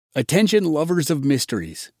Attention lovers of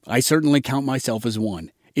mysteries. I certainly count myself as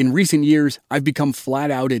one. In recent years, I've become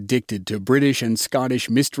flat-out addicted to British and Scottish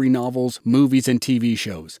mystery novels, movies, and TV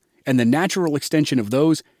shows. And the natural extension of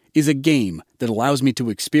those is a game that allows me to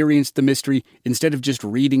experience the mystery instead of just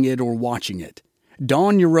reading it or watching it.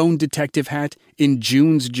 Don your own detective hat in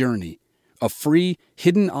June's Journey, a free,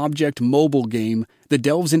 hidden object mobile game that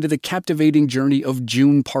delves into the captivating journey of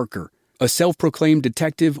June Parker, a self-proclaimed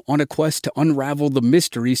detective on a quest to unravel the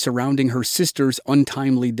mystery surrounding her sister's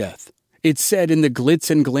untimely death. It's set in the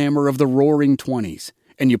glitz and glamour of the Roaring '20s,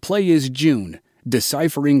 and you play as June,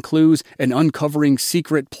 deciphering clues and uncovering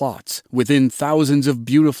secret plots within thousands of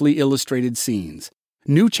beautifully illustrated scenes.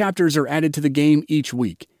 New chapters are added to the game each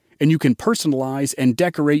week, and you can personalize and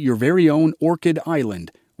decorate your very own Orchid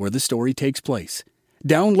Island, where the story takes place.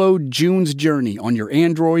 Download June's Journey on your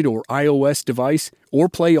Android or iOS device, or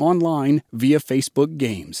play online via Facebook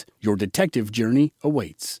Games. Your detective journey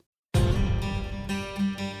awaits.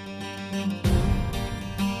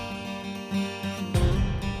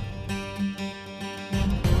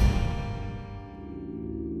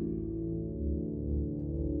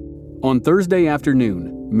 On Thursday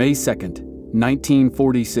afternoon, May 2nd,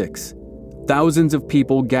 1946, thousands of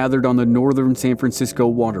people gathered on the northern San Francisco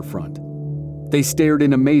waterfront. They stared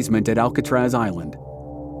in amazement at Alcatraz Island.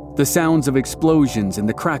 The sounds of explosions and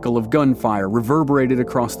the crackle of gunfire reverberated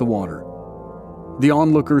across the water. The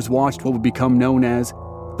onlookers watched what would become known as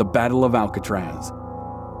the Battle of Alcatraz.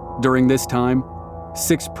 During this time,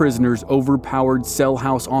 6 prisoners overpowered cell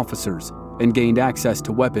house officers and gained access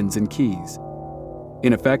to weapons and keys.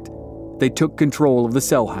 In effect, they took control of the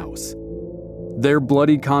cell house. Their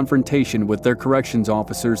bloody confrontation with their corrections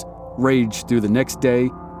officers raged through the next day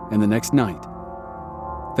and the next night.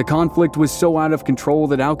 The conflict was so out of control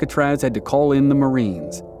that Alcatraz had to call in the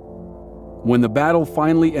Marines. When the battle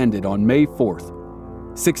finally ended on May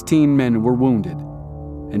 4th, 16 men were wounded,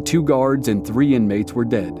 and 2 guards and 3 inmates were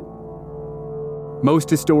dead. Most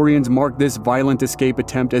historians mark this violent escape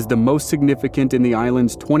attempt as the most significant in the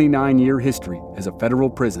island's 29-year history as a federal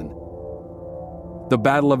prison. The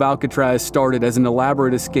Battle of Alcatraz started as an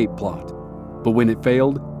elaborate escape plot, but when it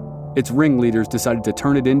failed, its ringleaders decided to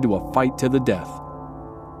turn it into a fight to the death.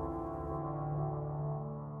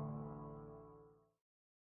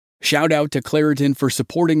 Shout out to Claritin for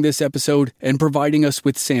supporting this episode and providing us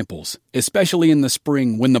with samples, especially in the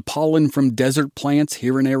spring when the pollen from desert plants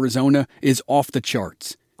here in Arizona is off the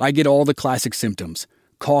charts. I get all the classic symptoms: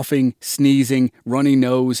 coughing, sneezing, runny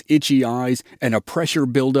nose, itchy eyes, and a pressure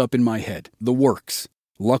buildup in my head. The works.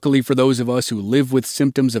 Luckily for those of us who live with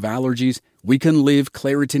symptoms of allergies, we can live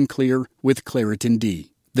Claritin Clear with Claritin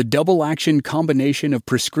D. The double-action combination of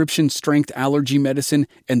prescription-strength allergy medicine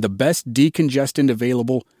and the best decongestant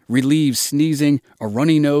available relieves sneezing, a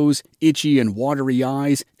runny nose, itchy and watery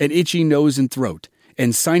eyes, an itchy nose and throat,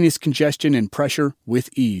 and sinus congestion and pressure with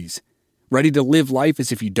ease. Ready to live life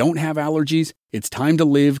as if you don't have allergies? It's time to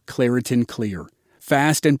live Claritin Clear.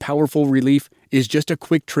 Fast and powerful relief is just a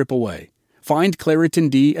quick trip away. Find Claritin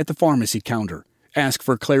D at the pharmacy counter. Ask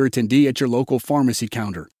for Claritin D at your local pharmacy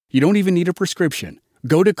counter. You don't even need a prescription.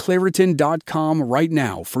 Go to Claritin.com right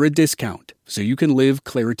now for a discount so you can live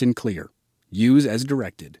Claritin Clear. Use as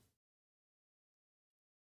directed.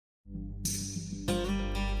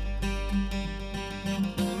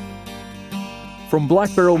 From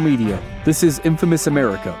Black Barrel Media, this is Infamous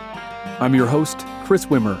America. I'm your host, Chris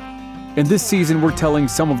Wimmer. And this season we're telling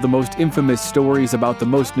some of the most infamous stories about the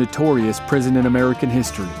most notorious prison in American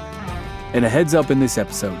history. And a heads up in this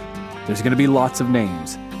episode, there's going to be lots of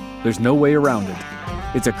names. There's no way around it.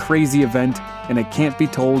 It's a crazy event, and it can't be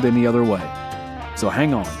told any other way. So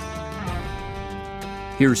hang on.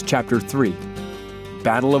 Here's Chapter 3,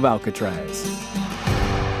 Battle of Alcatraz.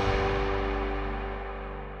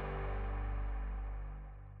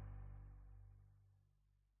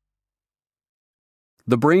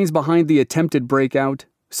 The brains behind the attempted breakout,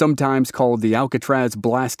 sometimes called the Alcatraz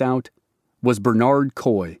Blastout, was Bernard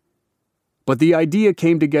Coy. But the idea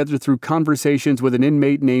came together through conversations with an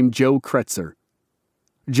inmate named Joe Kretzer.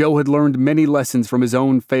 Joe had learned many lessons from his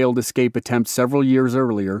own failed escape attempt several years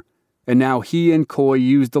earlier, and now he and Coy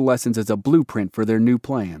used the lessons as a blueprint for their new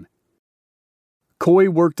plan. Coy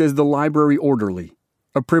worked as the library orderly,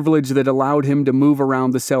 a privilege that allowed him to move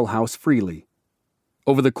around the cell house freely.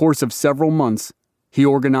 Over the course of several months, he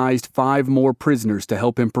organized 5 more prisoners to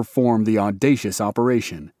help him perform the audacious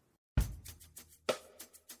operation.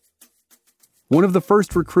 One of the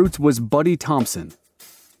first recruits was Buddy Thompson.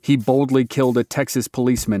 He boldly killed a Texas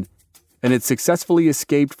policeman and had successfully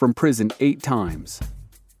escaped from prison 8 times.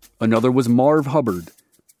 Another was Marv Hubbard.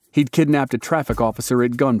 He'd kidnapped a traffic officer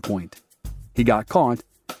at gunpoint. He got caught,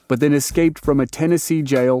 but then escaped from a Tennessee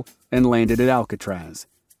jail and landed at Alcatraz.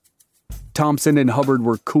 Thompson and Hubbard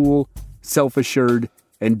were cool, self-assured,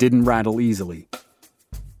 and didn't rattle easily.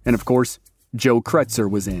 And of course, Joe Kretzer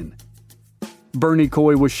was in. Bernie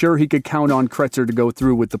Coy was sure he could count on Kretzer to go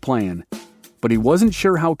through with the plan, but he wasn't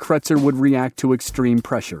sure how Kretzer would react to extreme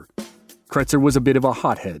pressure. Kretzer was a bit of a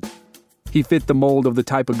hothead. He fit the mold of the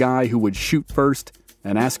type of guy who would shoot first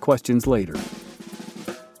and ask questions later.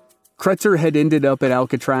 Kretzer had ended up at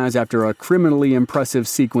Alcatraz after a criminally impressive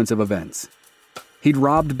sequence of events. He'd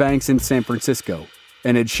robbed banks in San Francisco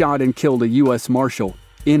and had shot and killed a U.S. Marshal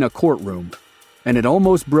in a courtroom and had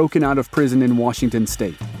almost broken out of prison in Washington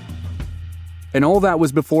state. And all that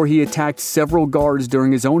was before he attacked several guards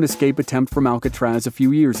during his own escape attempt from Alcatraz a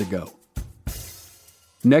few years ago.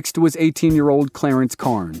 Next was 18-year-old Clarence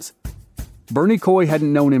Carnes. Bernie Coy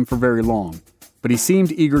hadn't known him for very long, but he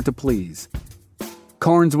seemed eager to please.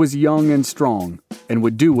 Carnes was young and strong and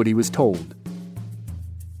would do what he was told.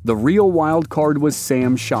 The real wild card was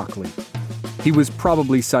Sam Shockley. He was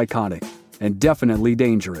probably psychotic and definitely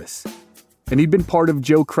dangerous, and he'd been part of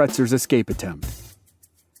Joe Kretzer's escape attempt.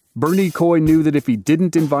 Bernie Coy knew that if he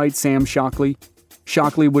didn't invite Sam Shockley,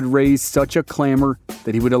 Shockley would raise such a clamor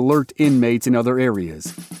that he would alert inmates in other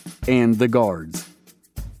areas, and the guards.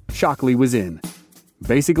 Shockley was in,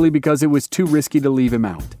 basically because it was too risky to leave him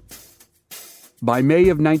out. By May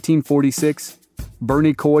of 1946,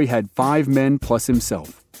 Bernie Coy had 5 men plus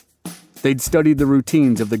himself. They'd studied the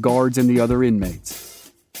routines of the guards and the other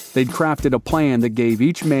inmates. They'd crafted a plan that gave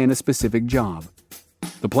each man a specific job.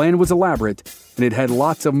 The plan was elaborate, and it had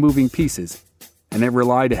lots of moving pieces, and it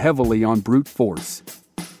relied heavily on brute force.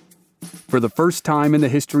 For the first time in the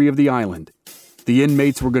history of the island, the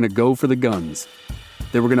inmates were going to go for the guns.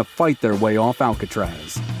 They were going to fight their way off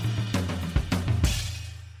Alcatraz.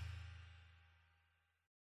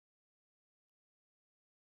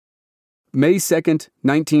 May 2nd,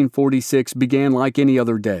 1946 began like any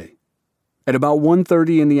other day. At about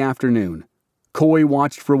 1:30 in the afternoon, Coy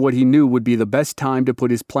watched for what he knew would be the best time to put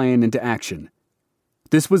his plan into action.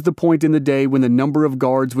 This was the point in the day when the number of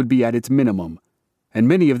guards would be at its minimum, and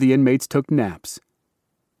many of the inmates took naps.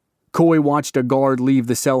 Coy watched a guard leave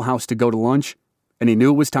the cell house to go to lunch, and he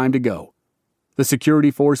knew it was time to go. The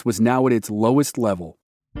security force was now at its lowest level.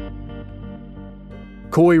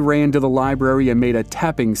 Coy ran to the library and made a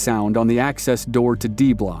tapping sound on the access door to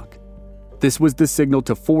D Block. This was the signal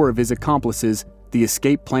to 4 of his accomplices the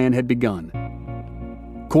escape plan had begun.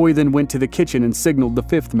 Coy then went to the kitchen and signaled the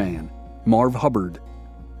 5th man, Marv Hubbard.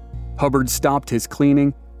 Hubbard stopped his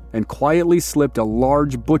cleaning and quietly slipped a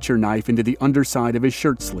large butcher knife into the underside of his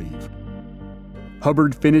shirt sleeve.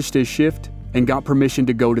 Hubbard finished his shift and got permission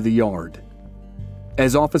to go to the yard.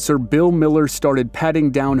 As Officer Bill Miller started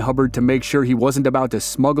patting down Hubbard to make sure he wasn't about to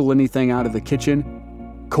smuggle anything out of the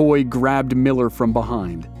kitchen, Coy grabbed Miller from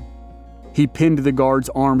behind. He pinned the guard's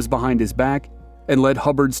arms behind his back and let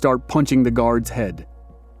Hubbard start punching the guard's head.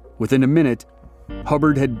 Within a minute,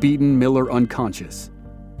 Hubbard had beaten Miller unconscious.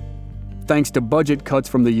 Thanks to budget cuts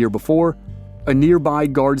from the year before, a nearby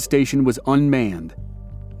guard station was unmanned.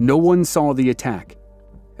 No one saw the attack,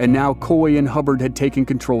 and now Coy and Hubbard had taken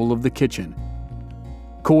control of the kitchen.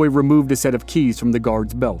 Coy removed a set of keys from the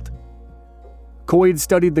guard's belt. Coy had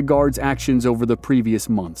studied the guard's actions over the previous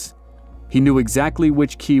months. He knew exactly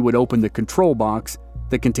which key would open the control box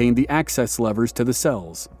that contained the access levers to the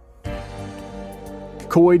cells.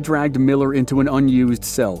 Coy dragged Miller into an unused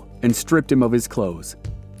cell and stripped him of his clothes.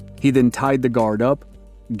 He then tied the guard up,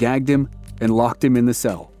 gagged him, and locked him in the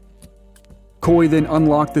cell. Coy then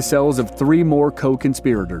unlocked the cells of 3 more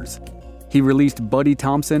co-conspirators. He released Buddy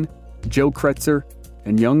Thompson, Joe Kretzer,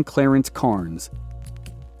 and young Clarence Carnes.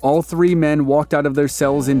 All 3 men walked out of their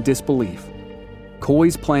cells in disbelief.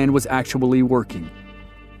 Coy's plan was actually working.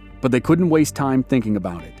 But they couldn't waste time thinking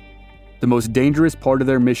about it. The most dangerous part of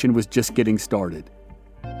their mission was just getting started.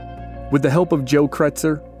 With the help of Joe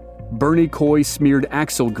Kretzer, Bernie Coy smeared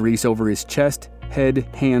axle grease over his chest, head,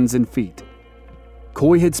 hands, and feet.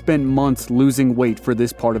 Coy had spent months losing weight for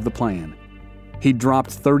this part of the plan. He'd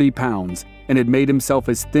dropped 30 pounds and had made himself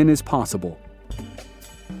as thin as possible.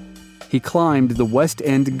 He climbed the West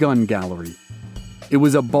End Gun Gallery. It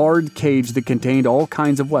was a barred cage that contained all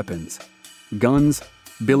kinds of weapons: guns,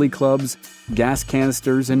 billy clubs, gas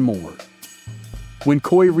canisters, and more. When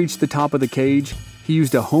Coy reached the top of the cage, he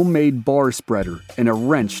used a homemade bar spreader and a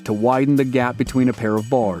wrench to widen the gap between a pair of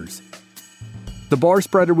bars. The bar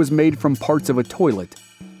spreader was made from parts of a toilet,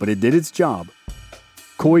 but it did its job.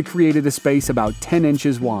 Coy created a space about 10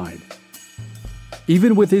 inches wide.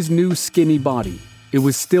 Even with his new skinny body, it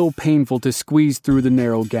was still painful to squeeze through the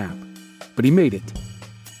narrow gap, but he made it.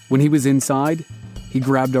 When he was inside, he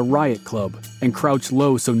grabbed a riot club and crouched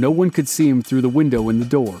low so no one could see him through the window in the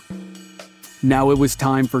door. Now it was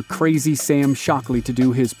time for Crazy Sam Shockley to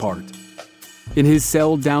do his part. In his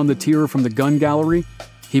cell down the tier from the gun gallery,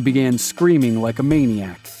 he began screaming like a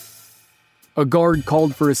maniac. A guard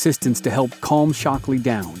called for assistance to help calm Shockley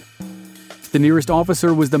down. The nearest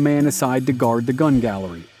officer was the man assigned to guard the gun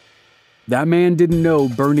gallery. That man didn't know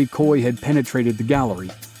Bernie Coy had penetrated the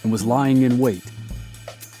gallery and was lying in wait.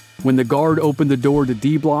 When the guard opened the door to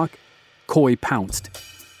D Block, Coy pounced.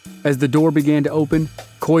 As the door began to open,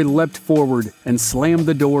 Coy leapt forward and slammed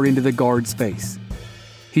the door into the guard's face.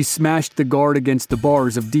 He smashed the guard against the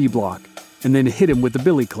bars of D Block and then hit him with the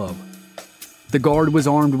billy club. The guard was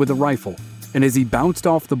armed with a rifle, and as he bounced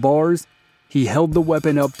off the bars, he held the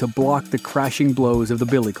weapon up to block the crashing blows of the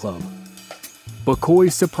billy club. But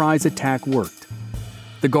Coy's surprise attack worked.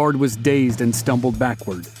 The guard was dazed and stumbled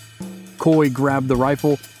backward. Coy grabbed the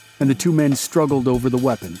rifle, and the two men struggled over the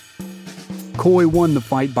weapon. Coy won the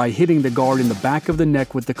fight by hitting the guard in the back of the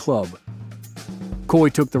neck with the club. Coy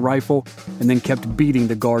took the rifle and then kept beating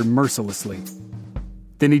the guard mercilessly.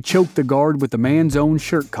 Then he choked the guard with the man's own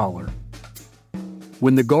shirt collar.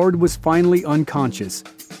 When the guard was finally unconscious,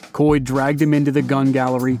 Coy dragged him into the gun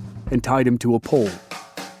gallery and tied him to a pole.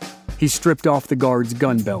 He stripped off the guard's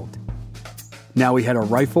gun belt. Now he had a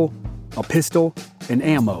rifle, a pistol, and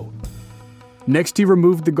ammo. Next, he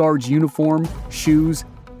removed the guard's uniform, shoes,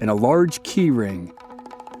 and a large key ring.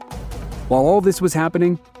 While all this was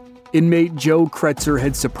happening, inmate Joe Kretzer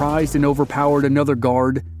had surprised and overpowered another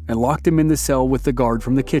guard and locked him in the cell with the guard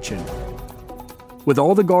from the kitchen. With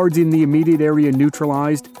all the guards in the immediate area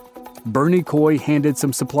neutralized, Bernie Coy handed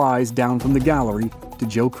some supplies down from the gallery to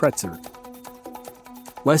Joe Kretzer.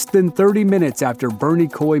 Less than 30 minutes after Bernie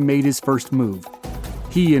Coy made his first move,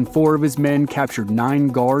 he and 4 of his men captured 9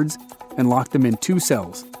 guards and locked them in 2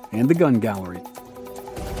 cells and the gun gallery.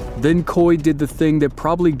 Then Coy did the thing that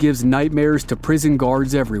probably gives nightmares to prison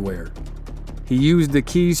guards everywhere. He used the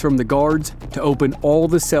keys from the guards to open all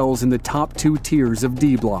the cells in the top 2 tiers of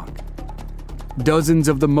D Block. Dozens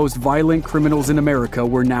of the most violent criminals in America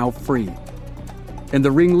were now free. And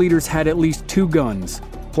the ringleaders had at least 2 guns,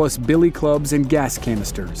 plus billy clubs and gas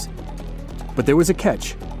canisters. But there was a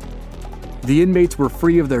catch. The inmates were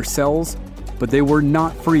free of their cells, but they were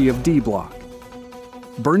not free of D Block.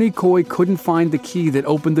 Bernie Coy couldn't find the key that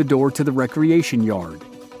opened the door to the recreation yard.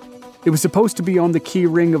 It was supposed to be on the key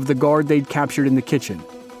ring of the guard they'd captured in the kitchen.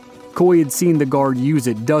 Coy had seen the guard use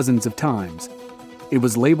it dozens of times. It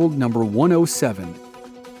was labeled number 107.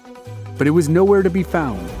 But it was nowhere to be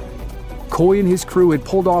found. Coy and his crew had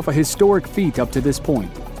pulled off a historic feat up to this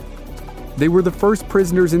point. They were the first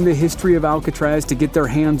prisoners in the history of Alcatraz to get their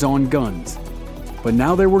hands on guns. But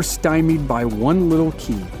now they were stymied by one little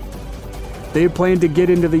key. They had planned to get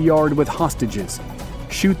into the yard with hostages,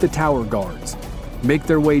 shoot the tower guards, make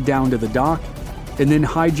their way down to the dock, and then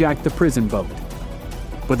hijack the prison boat.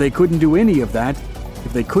 But they couldn't do any of that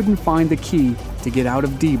if they couldn't find the key to get out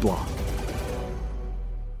of D Block.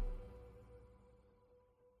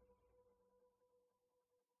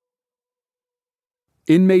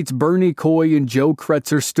 Inmates Bernie Coy and Joe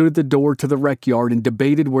Kretzer stood at the door to the rec yard and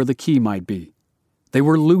debated where the key might be. They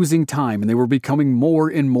were losing time and they were becoming more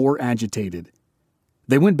and more agitated.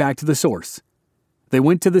 They went back to the source. They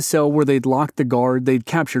went to the cell where they'd locked the guard they'd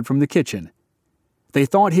captured from the kitchen. They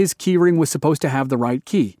thought his keyring was supposed to have the right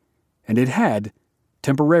key, and it had,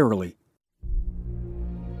 temporarily.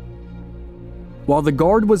 While the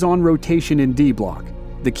guard was on rotation in D Block,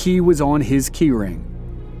 the key was on his keyring.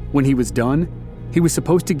 When he was done, he was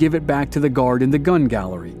supposed to give it back to the guard in the gun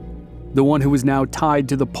gallery, the one who was now tied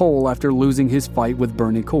to the pole after losing his fight with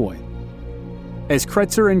Bernie Coy. As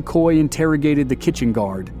Kretzer and Coy interrogated the kitchen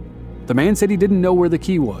guard, the man said he didn't know where the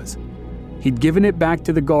key was. He'd given it back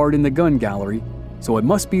to the guard in the gun gallery, so it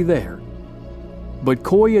must be there. But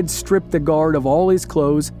Coy had stripped the guard of all his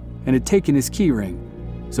clothes and had taken his keyring,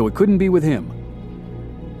 so it couldn't be with him.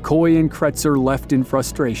 Coy and Kretzer left in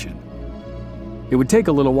frustration. It would take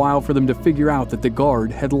a little while for them to figure out that the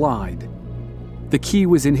guard had lied. The key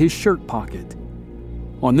was in his shirt pocket.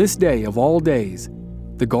 On this day of all days,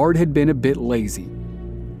 the guard had been a bit lazy.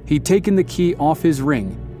 He'd taken the key off his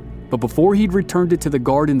ring, but before he'd returned it to the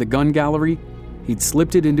guard in the gun gallery, he'd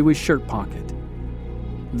slipped it into his shirt pocket.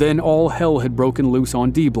 Then all hell had broken loose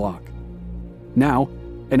on D Block. Now,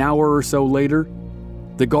 an hour or so later,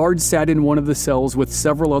 the guards sat in one of the cells with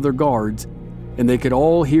several other guards, and they could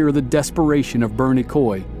all hear the desperation of Bernie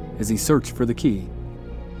Coy as he searched for the key.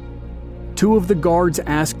 2 of the guards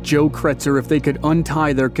asked Joe Kretzer if they could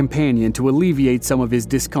untie their companion to alleviate some of his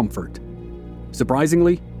discomfort.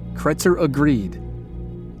 Surprisingly, Kretzer agreed.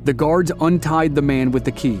 The guards untied the man with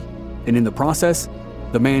the key, and in the process,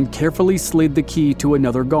 the man carefully slid the key to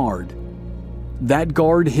another guard. That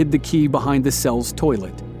guard hid the key behind the cell's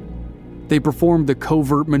toilet. They performed the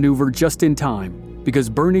covert maneuver just in time because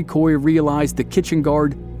Bernie Coy realized the kitchen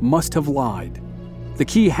guard must have lied. The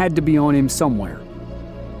key had to be on him somewhere.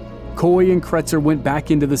 Coy and Kretzer went back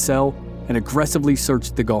into the cell and aggressively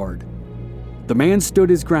searched the guard. The man stood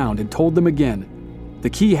his ground and told them again the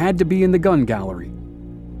key had to be in the gun gallery.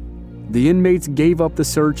 The inmates gave up the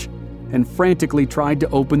search and frantically tried to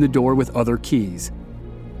open the door with other keys.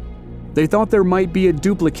 They thought there might be a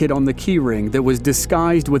duplicate on the key ring that was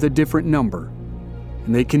disguised with a different number,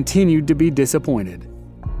 and they continued to be disappointed.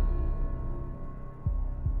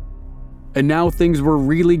 And now things were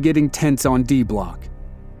really getting tense on D Block.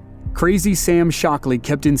 Crazy Sam Shockley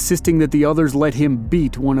kept insisting that the others let him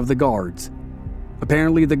beat one of the guards.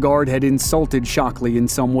 Apparently the guard had insulted Shockley in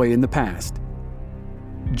some way in the past.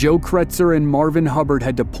 Joe Kretzer and Marvin Hubbard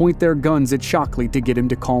had to point their guns at Shockley to get him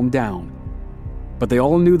to calm down. But they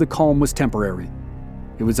all knew the calm was temporary.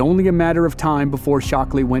 It was only a matter of time before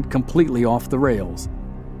Shockley went completely off the rails.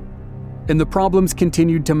 And the problems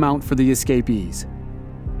continued to mount for the escapees.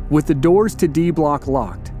 With the doors to D Block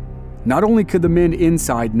locked, not only could the men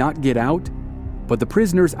inside not get out, but the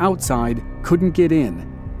prisoners outside couldn't get in.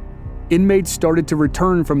 Inmates started to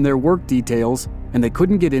return from their work details, and they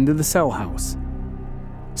couldn't get into the cell house.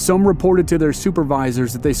 Some reported to their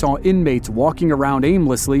supervisors that they saw inmates walking around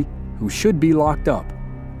aimlessly who should be locked up.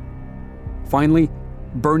 Finally,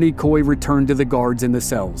 Bernie Coy returned to the guards in the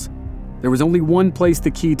cells. There was only one place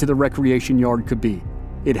the key to the recreation yard could be.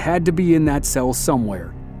 It had to be in that cell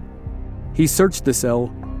somewhere. He searched the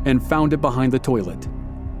cell and found it behind the toilet.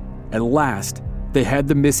 At last, they had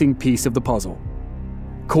the missing piece of the puzzle.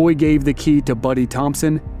 Coy gave the key to Buddy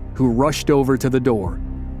Thompson, who rushed over to the door.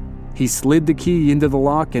 He slid the key into the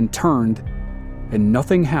lock and turned, and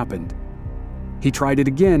nothing happened. He tried it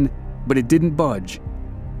again, but it didn't budge.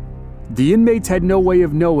 The inmates had no way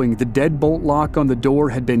of knowing the deadbolt lock on the door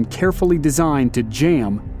had been carefully designed to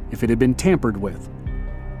jam if it had been tampered with.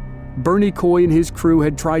 Bernie Coy and his crew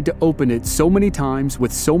had tried to open it so many times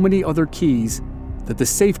with so many other keys that the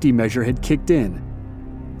safety measure had kicked in.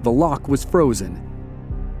 The lock was frozen.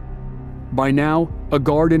 By now, a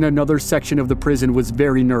guard in another section of the prison was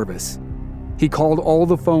very nervous. He called all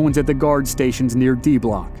the phones at the guard stations near D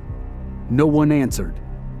Block. No one answered.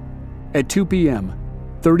 At 2 p.m.,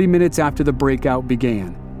 30 minutes after the breakout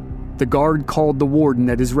began, the guard called the warden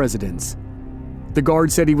at his residence. The guard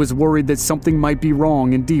said he was worried that something might be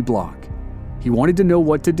wrong in D Block. He wanted to know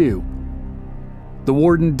what to do. The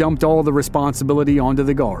warden dumped all the responsibility onto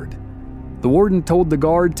the guard. The warden told the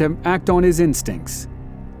guard to act on his instincts.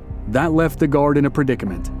 That left the guard in a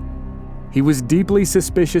predicament. He was deeply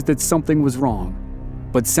suspicious that something was wrong,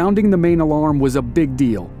 but sounding the main alarm was a big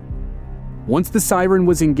deal. Once the siren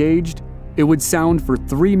was engaged, it would sound for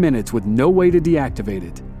 3 minutes with no way to deactivate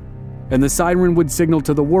it, and the siren would signal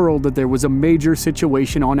to the world that there was a major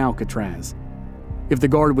situation on Alcatraz. If the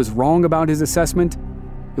guard was wrong about his assessment,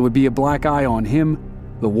 it would be a black eye on him,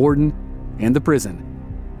 the warden, and the prison.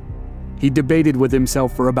 He debated with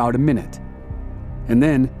himself for about a minute, and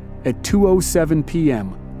then, at 2:07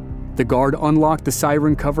 p.m., the guard unlocked the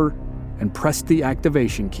siren cover and pressed the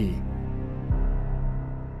activation key.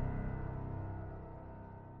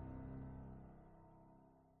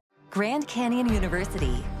 Grand Canyon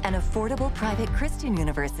University, an affordable private Christian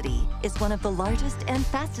university, is one of the largest and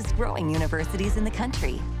fastest growing universities in the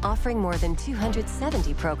country, offering more than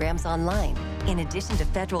 270 programs online. In addition to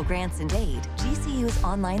federal grants and aid, GCU's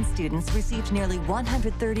online students received nearly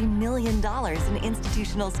 $130 million in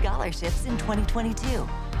institutional scholarships in 2022.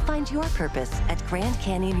 Find your purpose at Grand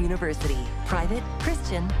Canyon University. Private,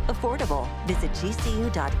 Christian, affordable. Visit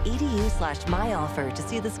gcu.edu/myoffer to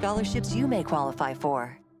see the scholarships you may qualify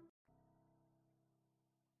for.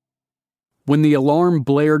 When the alarm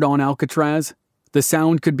blared on Alcatraz, the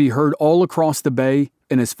sound could be heard all across the bay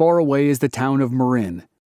and as far away as the town of Marin.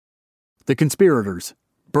 The conspirators,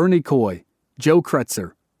 Bernie Coy, Joe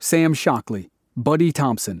Kretzer, Sam Shockley, Buddy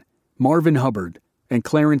Thompson, Marvin Hubbard, and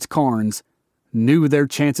Clarence Carnes, knew their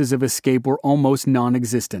chances of escape were almost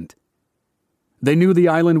non-existent. They knew the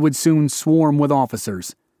island would soon swarm with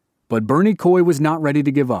officers, but Bernie Coy was not ready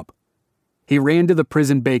to give up. He ran to the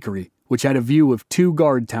prison bakery, which had a view of 2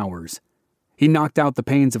 guard towers. He knocked out the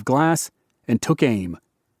panes of glass and took aim.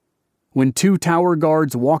 When 2 tower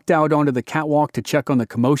guards walked out onto the catwalk to check on the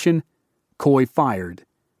commotion, Coy fired.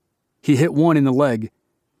 He hit one in the leg,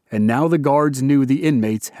 and now the guards knew the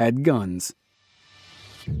inmates had guns.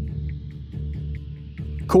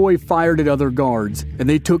 Coy fired at other guards, and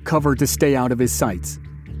they took cover to stay out of his sights.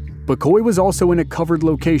 But Coy was also in a covered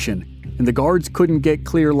location, and the guards couldn't get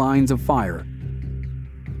clear lines of fire.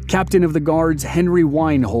 Captain of the guards Henry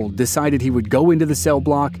Weinhold decided he would go into the cell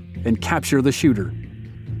block and capture the shooter.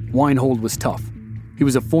 Weinhold was tough. He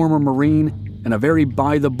was a former Marine and a very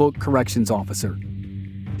by-the-book corrections officer.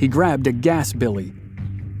 He grabbed a gas billy.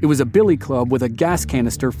 It was a billy club with a gas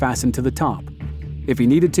canister fastened to the top. If he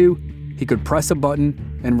needed to, he could press a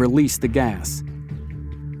button and release the gas.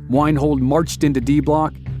 Weinhold marched into D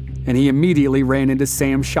Block, and he immediately ran into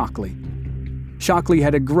Sam Shockley. Shockley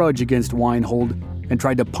had a grudge against Weinhold and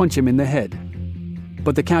tried to punch him in the head.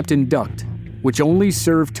 But the captain ducked, which only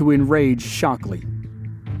served to enrage Shockley.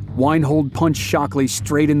 Weinhold punched Shockley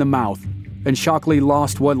straight in the mouth, and Shockley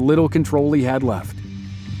lost what little control he had left.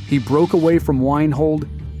 He broke away from Weinhold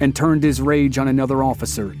and turned his rage on another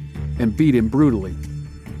officer and beat him brutally.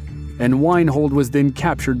 And Weinhold was then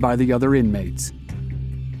captured by the other inmates.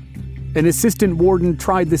 An assistant warden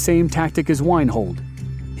tried the same tactic as Weinhold.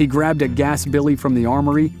 He grabbed a gas billy from the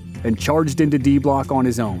armory and charged into D Block on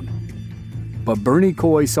his own. But Bernie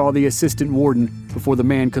Coy saw the assistant warden before the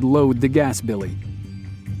man could load the gas billy.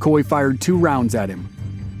 Coy fired 2 rounds at him.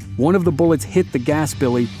 One of the bullets hit the gas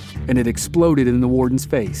billy and it exploded in the warden's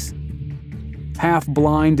face. Half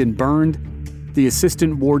blind and burned, the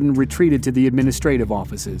assistant warden retreated to the administrative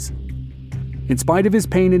offices. In spite of his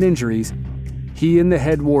pain and injuries, he and the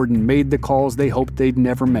head warden made the calls they hoped they'd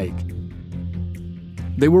never make.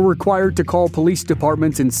 They were required to call police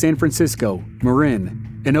departments in San Francisco,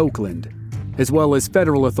 Marin, and Oakland, as well as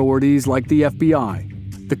federal authorities like the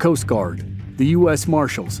FBI, the Coast Guard, the U.S.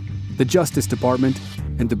 Marshals, the Justice Department,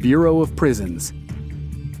 and the Bureau of Prisons.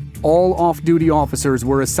 All off-duty officers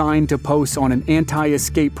were assigned to posts on an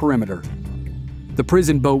anti-escape perimeter. The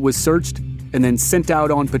prison boat was searched and then sent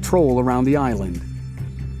out on patrol around the island.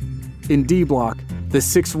 In D Block, the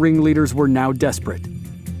 6 ringleaders were now desperate.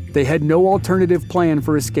 They had no alternative plan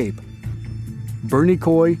for escape. Bernie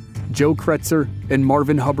Coy, Joe Kretzer, and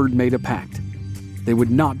Marvin Hubbard made a pact. They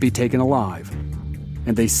would not be taken alive,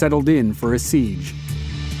 and they settled in for a siege.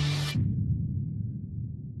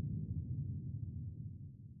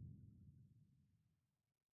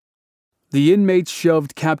 The inmates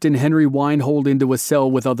shoved Captain Henry Weinhold into a cell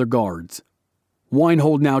with other guards.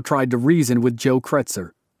 Weinhold now tried to reason with Joe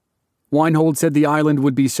Kretzer. Weinhold said the island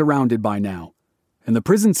would be surrounded by now, and the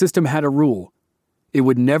prison system had a rule. It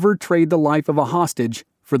would never trade the life of a hostage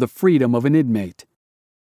for the freedom of an inmate.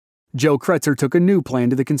 Joe Kretzer took a new plan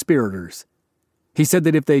to the conspirators. He said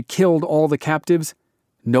that if they killed all the captives,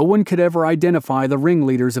 no one could ever identify the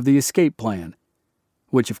ringleaders of the escape plan,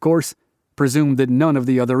 which, of course, presumed that none of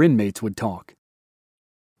the other inmates would talk.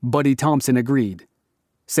 Buddy Thompson agreed.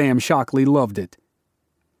 Sam Shockley loved it.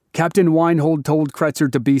 Captain Weinhold told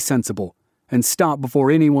Kretzer to be sensible and stop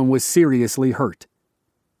before anyone was seriously hurt.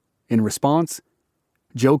 In response,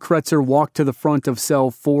 Joe Kretzer walked to the front of cell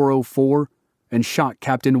 404 and shot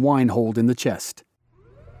Captain Weinhold in the chest.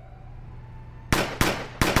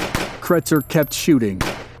 Kretzer kept shooting.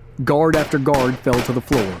 Guard after guard fell to the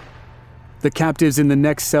floor. The captives in the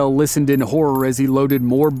next cell listened in horror as he loaded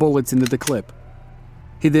more bullets into the clip.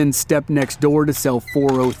 He then stepped next door to cell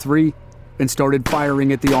 403 and started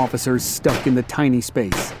firing at the officers stuck in the tiny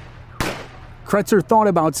space. Kretzer thought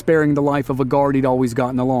about sparing the life of a guard he'd always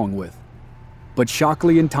gotten along with, but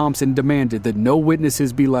Shockley and Thompson demanded that no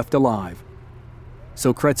witnesses be left alive.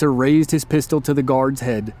 So Kretzer raised his pistol to the guard's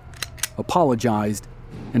head, apologized,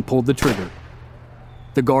 and pulled the trigger.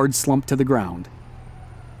 The guard slumped to the ground.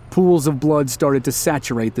 Pools of blood started to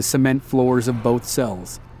saturate the cement floors of both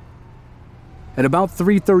cells. At about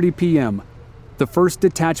 3:30 p.m., the first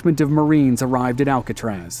detachment of Marines arrived at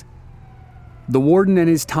Alcatraz. The warden and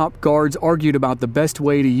his top guards argued about the best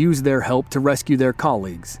way to use their help to rescue their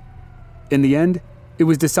colleagues. In the end, it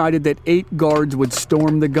was decided that 8 guards would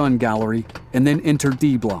storm the gun gallery and then enter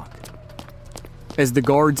D Block. As the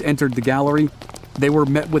guards entered the gallery, they were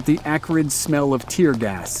met with the acrid smell of tear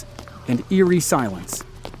gas and eerie silence.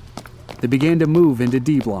 They began to move into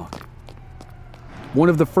D Block. One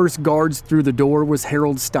of the first guards through the door was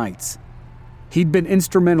Harold Stites. He'd been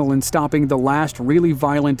instrumental in stopping the last really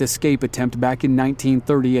violent escape attempt back in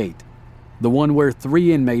 1938, the one where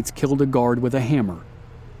 3 inmates killed a guard with a hammer.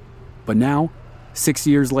 But now, 6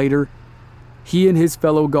 years later, he and his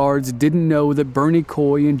fellow guards didn't know that Bernie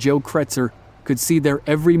Coy and Joe Kretzer could see their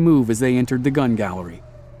every move as they entered the gun gallery.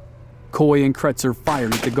 Coy and Kretzer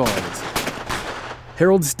fired at the guards.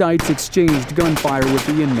 Harold Stites exchanged gunfire with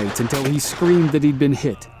the inmates until he screamed that he'd been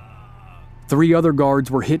hit. 3 other guards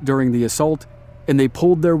were hit during the assault, and they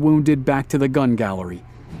pulled their wounded back to the gun gallery.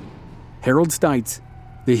 Harold Stites,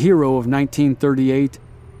 the hero of 1938,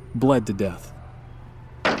 bled to death.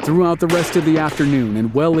 Throughout the rest of the afternoon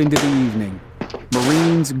and well into the evening,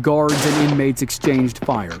 Marines, guards, and inmates exchanged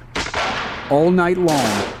fire. All night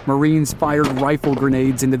long, Marines fired rifle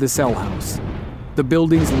grenades into the cell house. The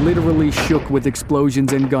buildings literally shook with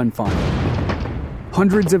explosions and gunfire.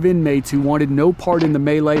 Hundreds of inmates who wanted no part in the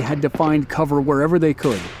melee had to find cover wherever they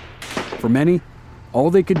could. For many, all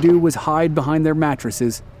they could do was hide behind their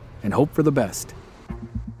mattresses and hope for the best.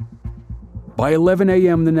 By 11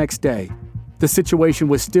 a.m. the next day, the situation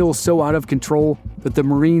was still so out of control that the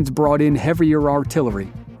Marines brought in heavier artillery,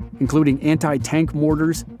 including anti-tank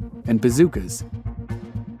mortars and bazookas.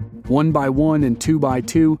 One by one and two by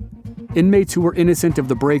two, inmates who were innocent of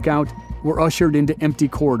the breakout were ushered into empty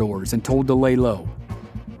corridors and told to lay low.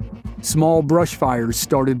 Small brush fires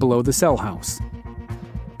started below the cell house.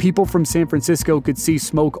 People from San Francisco could see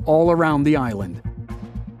smoke all around the island.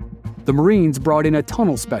 The Marines brought in a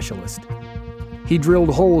tunnel specialist. He drilled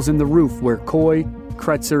holes in the roof where Coy,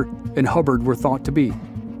 Kretzer, and Hubbard were thought to be.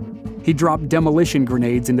 He dropped demolition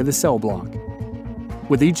grenades into the cell block.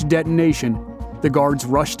 With each detonation, the guards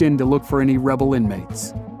rushed in to look for any rebel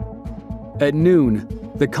inmates. At noon,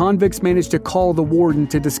 the convicts managed to call the warden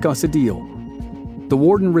to discuss a deal. The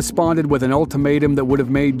warden responded with an ultimatum that would have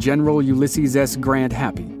made General Ulysses S. Grant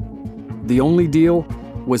happy. The only deal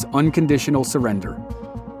was unconditional surrender.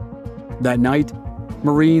 That night,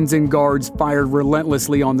 Marines and guards fired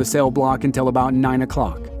relentlessly on the cell block until about 9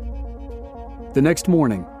 o'clock. The next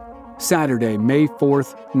morning, Saturday, May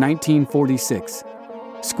 4th, 1946,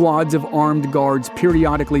 squads of armed guards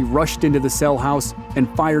periodically rushed into the cell house and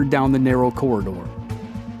fired down the narrow corridor.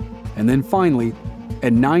 And then finally,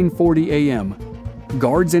 at 9:40 a.m.,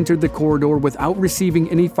 guards entered the corridor without receiving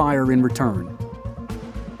any fire in return.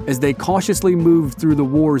 As they cautiously moved through the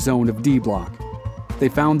war zone of D Block, they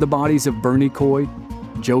found the bodies of Bernie Coy,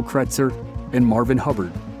 Joe Kretzer, and Marvin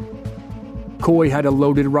Hubbard. Coy had a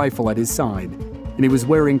loaded rifle at his side, and he was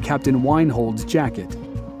wearing Captain Weinhold's jacket.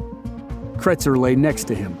 Kretzer lay next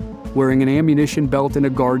to him, wearing an ammunition belt and a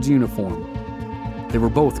guard's uniform. They were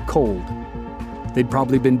both cold. They'd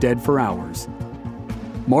probably been dead for hours.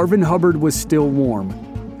 Marvin Hubbard was still warm,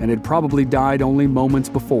 and had probably died only moments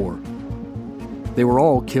before. They were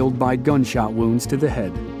all killed by gunshot wounds to the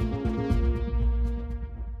head.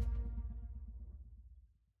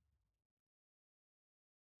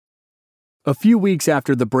 A few weeks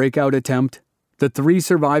after the breakout attempt, the three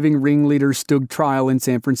surviving ringleaders stood trial in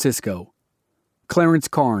San Francisco. Clarence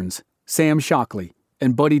Carnes, Sam Shockley,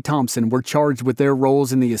 and Buddy Thompson were charged with their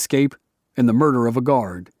roles in the escape and the murder of a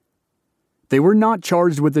guard. They were not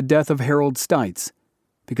charged with the death of Harold Stites,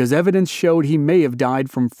 because evidence showed he may have died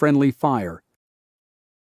from friendly fire.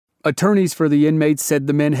 Attorneys for the inmates said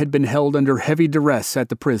the men had been held under heavy duress at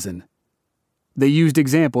the prison. They used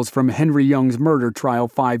examples from Henry Young's murder trial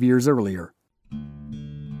 5 years earlier.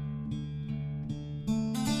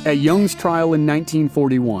 At Young's trial in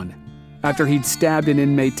 1941, after he'd stabbed an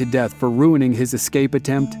inmate to death for ruining his escape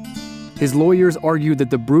attempt, his lawyers argued that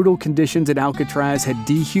the brutal conditions at Alcatraz had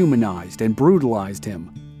dehumanized and brutalized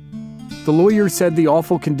him. The lawyers said the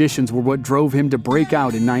awful conditions were what drove him to break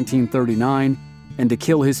out in 1939 and to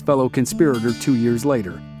kill his fellow conspirator 2 years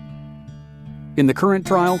later. In the current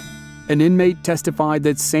trial, an inmate testified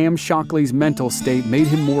that Sam Shockley's mental state made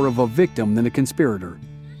him more of a victim than a conspirator.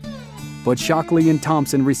 But Shockley and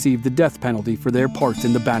Thompson received the death penalty for their parts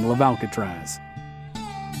in the Battle of Alcatraz.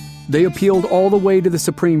 They appealed all the way to the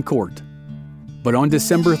Supreme Court, but on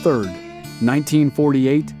December 3rd,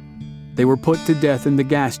 1948, they were put to death in the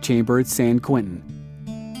gas chamber at San Quentin.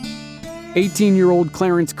 18-year-old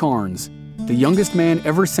Clarence Carnes, the youngest man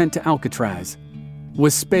ever sent to Alcatraz,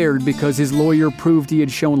 was spared because his lawyer proved he had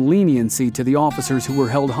shown leniency to the officers who were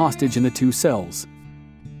held hostage in the two cells.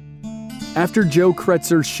 After Joe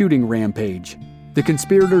Kretzer's shooting rampage, the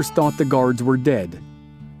conspirators thought the guards were dead.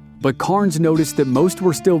 But Carnes noticed that most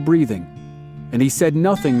were still breathing, and he said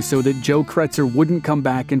nothing so that Joe Kretzer wouldn't come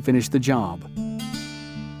back and finish the job.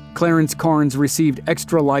 Clarence Carnes received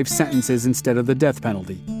extra life sentences instead of the death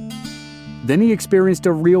penalty. Then he experienced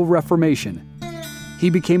a real reformation. He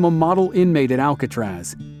became a model inmate at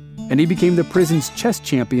Alcatraz, and he became the prison's chess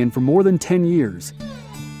champion for more than 10 years.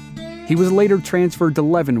 He was later transferred to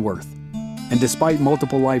Leavenworth, and despite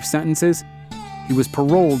multiple life sentences, he was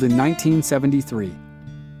paroled in 1973.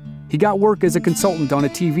 He got work as a consultant on a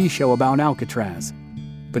TV show about Alcatraz,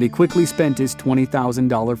 but he quickly spent his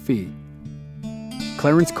 $20,000 fee.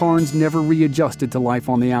 Clarence Carnes never readjusted to life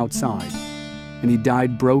on the outside, and he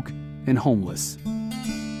died broke and homeless.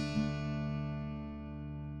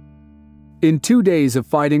 In 2 days of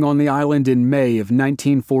fighting on the island in May of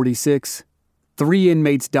 1946, 3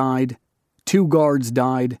 inmates died, 2 guards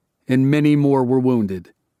died, and many more were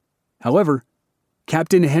wounded. However,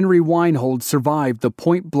 Captain Henry Weinhold survived the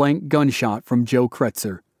point-blank gunshot from Joe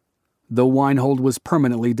Kretzer, though Weinhold was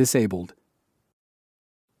permanently disabled.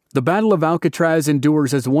 The Battle of Alcatraz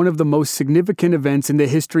endures as one of the most significant events in the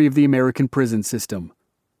history of the American prison system.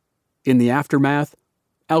 In the aftermath,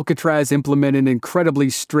 Alcatraz implemented incredibly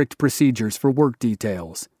strict procedures for work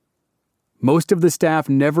details. Most of the staff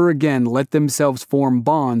never again let themselves form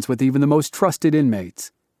bonds with even the most trusted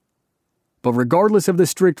inmates. But regardless of the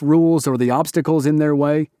strict rules or the obstacles in their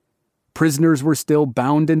way, prisoners were still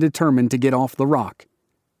bound and determined to get off the rock.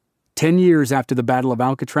 10 years after the Battle of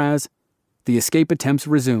Alcatraz, the escape attempts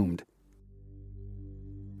resumed.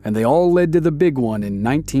 And they all led to the big one in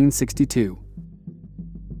 1962.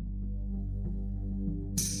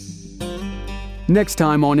 Next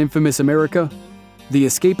time on Infamous America, the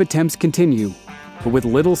escape attempts continue, but with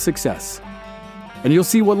little success. And you'll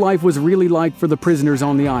see what life was really like for the prisoners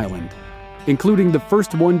on the island, including the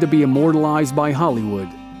first one to be immortalized by Hollywood,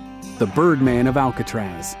 the Birdman of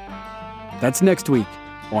Alcatraz. That's next week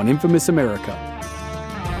on Infamous America.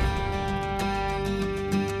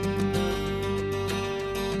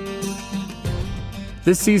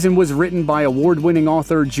 This season was written by award-winning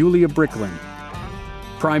author Julia Bricklin.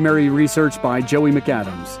 Primary research by Joey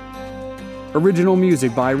McAdams. Original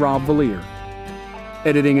music by Rob Valier.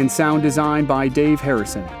 Editing and sound design by Dave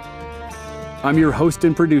Harrison. I'm your host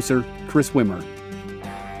and producer, Chris Wimmer.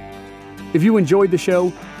 If you enjoyed the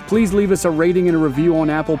show, please leave us a rating and a review on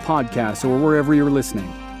Apple Podcasts or wherever you're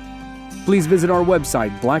listening. Please visit our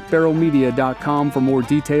website, blackbarrelmedia.com, for more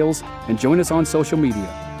details and join us on social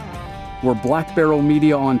media. We're Black Barrel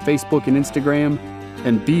Media on Facebook and Instagram,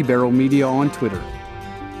 and B Barrel Media on Twitter.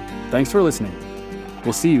 Thanks for listening.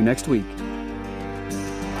 We'll see you next week.